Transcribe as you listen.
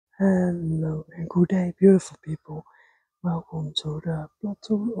Hello and good day, beautiful people. Welcome to the plot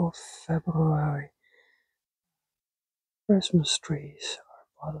tour of Februari. Christmas trees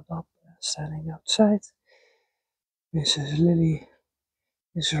are potted up and standing outside. Mrs. Lily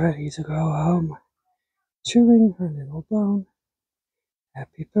is ready to go home, chewing her little bone.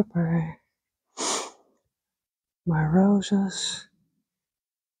 Happy Pepper. My roses.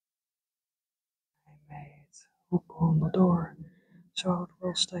 I made hook on the door so it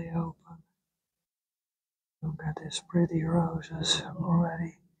will stay open. Look at these pretty roses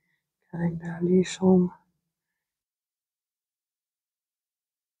already getting their leaves on.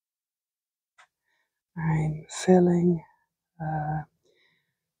 I'm filling a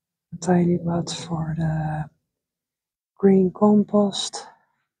tiny pot for the green compost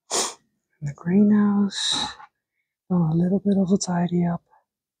in the greenhouse. Done a little bit of a tidy up.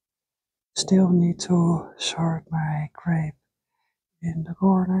 Still need to sort my grape in the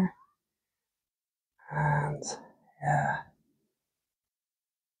corner. And yeah,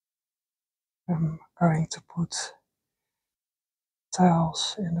 I'm going to put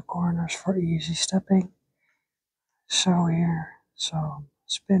tiles in the corners for easy stepping. So here some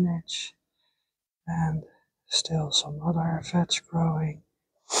spinach and still some other veg growing.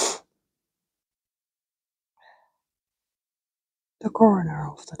 The corner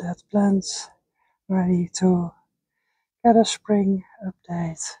of the dead plants ready to get a spring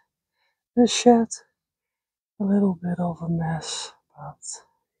update. The shed, a little bit of a mess, but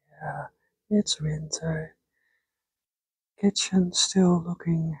yeah, it's winter. Kitchen still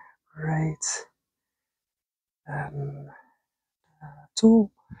looking great.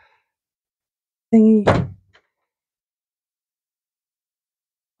 Tool thingy.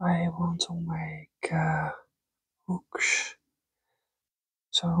 I want to make hooks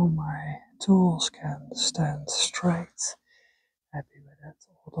so my tools can stand straight. Happy with it.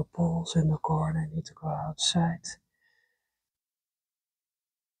 All the balls in the corner need to go outside.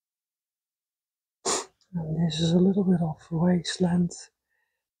 And this is a little bit of wasteland.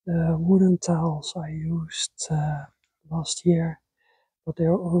 The wooden tiles I used last year, but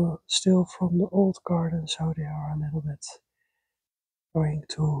they're all still from the old garden, so they are a little bit going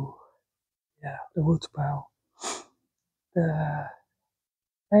to the wood pile. The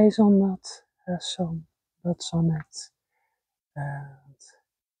hazelnut has some buds on it, and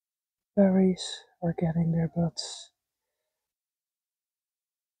berries are getting their buds.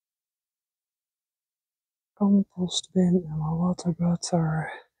 Compost bin and my water buds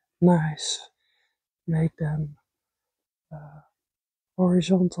are nice. Made them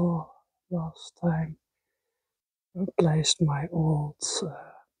horizontal last time. Replaced my old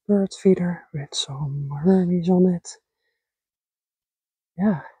bird feeder with some journies on it.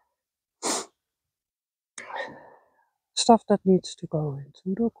 Yeah, stuff that needs to go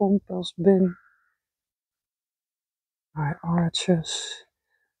into the compost bin. My arches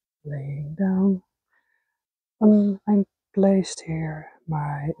laying down. I placed here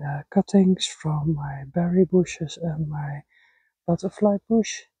my cuttings from my berry bushes and my butterfly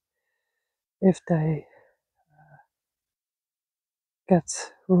bush. If they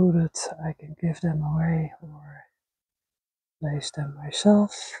get rooted, I can give them away or place them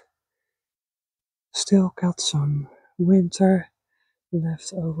myself. Still got some winter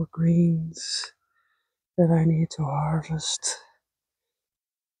leftover greens that I need to harvest.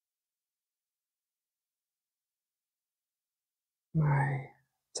 My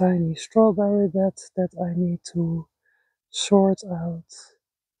tiny strawberry bed that I need to sort out,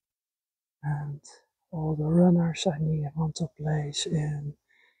 and all the runners I want to place in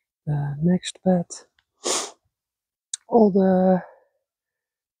the next bed. All the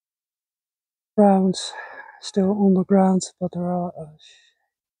browns still on the ground, but there are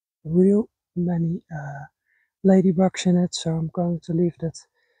real many ladybugs in it, so I'm going to leave that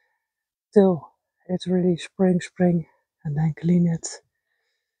till it's really spring, and then clean it.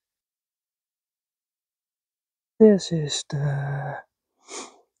 This is the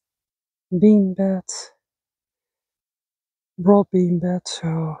bean bed, broad bean bed,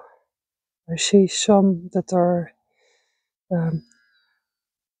 so I see some that are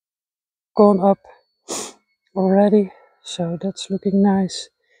gone up already, so that's looking nice.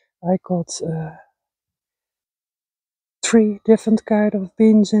 I got 3 different kind of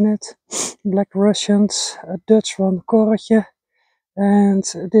beans in it. Black Russians, a Dutch one, Grote, and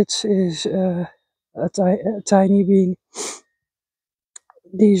this is a tiny bean.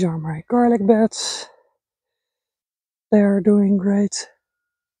 These are my garlic beds. They are doing great.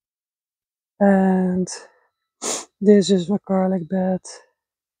 And this is my garlic bed.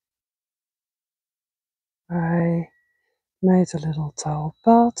 I made a little towel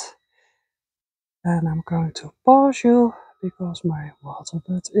bath, and I'm going to pause you because my water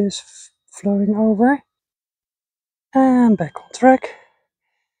butt is flowing over. And back on track.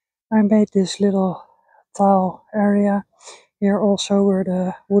 I made this little tile area here also where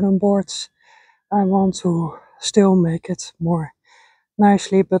the wooden boards. I want to still make it more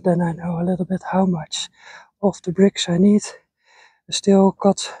nicely, but then I know a little bit how much of the bricks I need. I still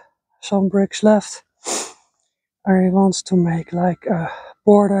got some bricks left. I want to make like a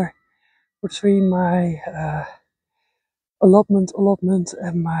border between my allotment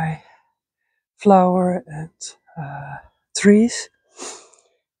and my flower and trees.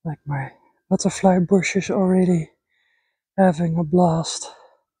 Like my butterfly bush is already having a blast.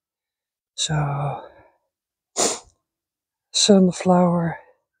 So sunflower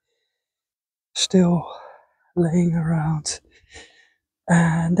still laying around.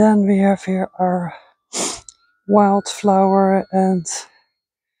 And then we have here our wildflower and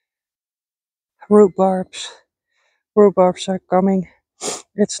rhubarbs. Rhubarbs are coming.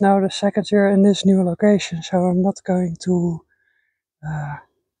 It's now the second year in this new location, so I'm not going to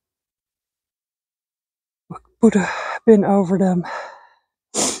put a pin over them.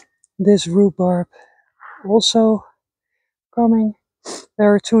 This rhubarb also coming.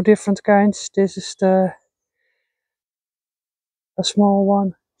 There are two different kinds. This is a small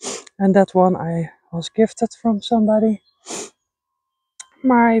one, and that one I was gifted from somebody.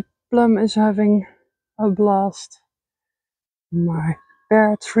 My plum is having a blast. My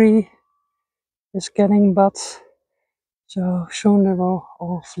pear tree is getting buds, so soon they will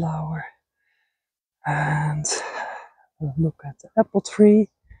all flower. And look at the apple tree.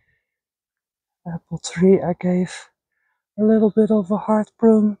 Apple tree I gave a little bit of a hard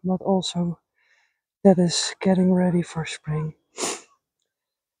prune, but also that is getting ready for spring.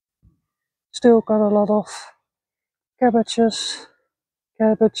 Still got a lot of cabbages,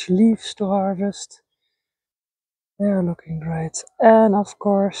 cabbage leaves to harvest. They're looking great. And of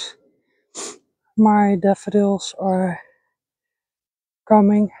course, my daffodils are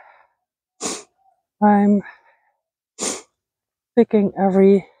coming. I'm picking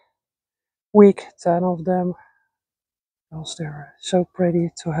every week 10 of them because they're so pretty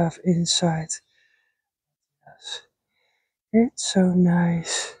to have inside. Yes. It's so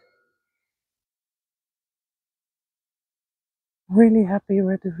nice. Really happy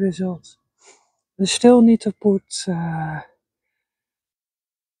with the results. We still need to put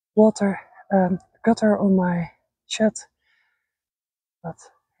water gutter on my shed, but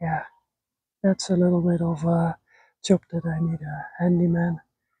yeah, that's a little bit of a job that I need a handyman,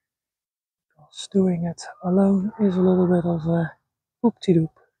 because doing it alone is a little bit of a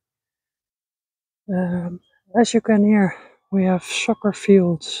hoop-de-doop. As you can hear, we have soccer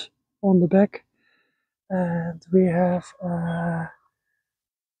fields on the back, and we have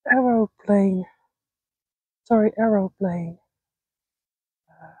aeroplane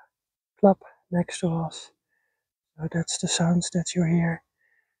club next to us. So that's the sounds that you hear.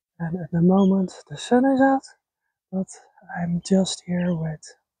 And at the moment the sun is out, but I'm just here with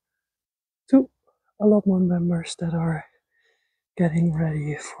two allotment members that are getting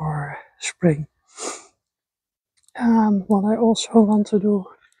ready for spring. What I also want to do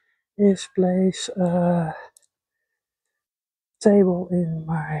is place a table in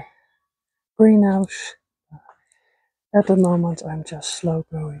my greenhouse. At the moment I'm just slow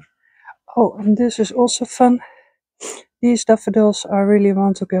going. Oh, and this is also fun. These daffodils I really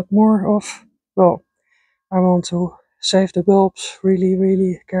want to get more of. Well, I want to save the bulbs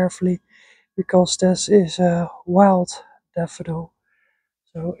really carefully, because this is a wild daffodil.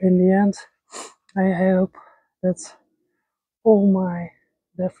 So in the end, I hope that all my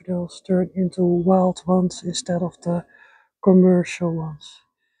daffodils turn into wild ones instead of the commercial ones.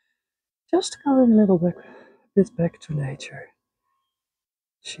 Just going a little bit back to nature.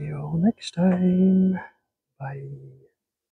 See you all next time. Bye.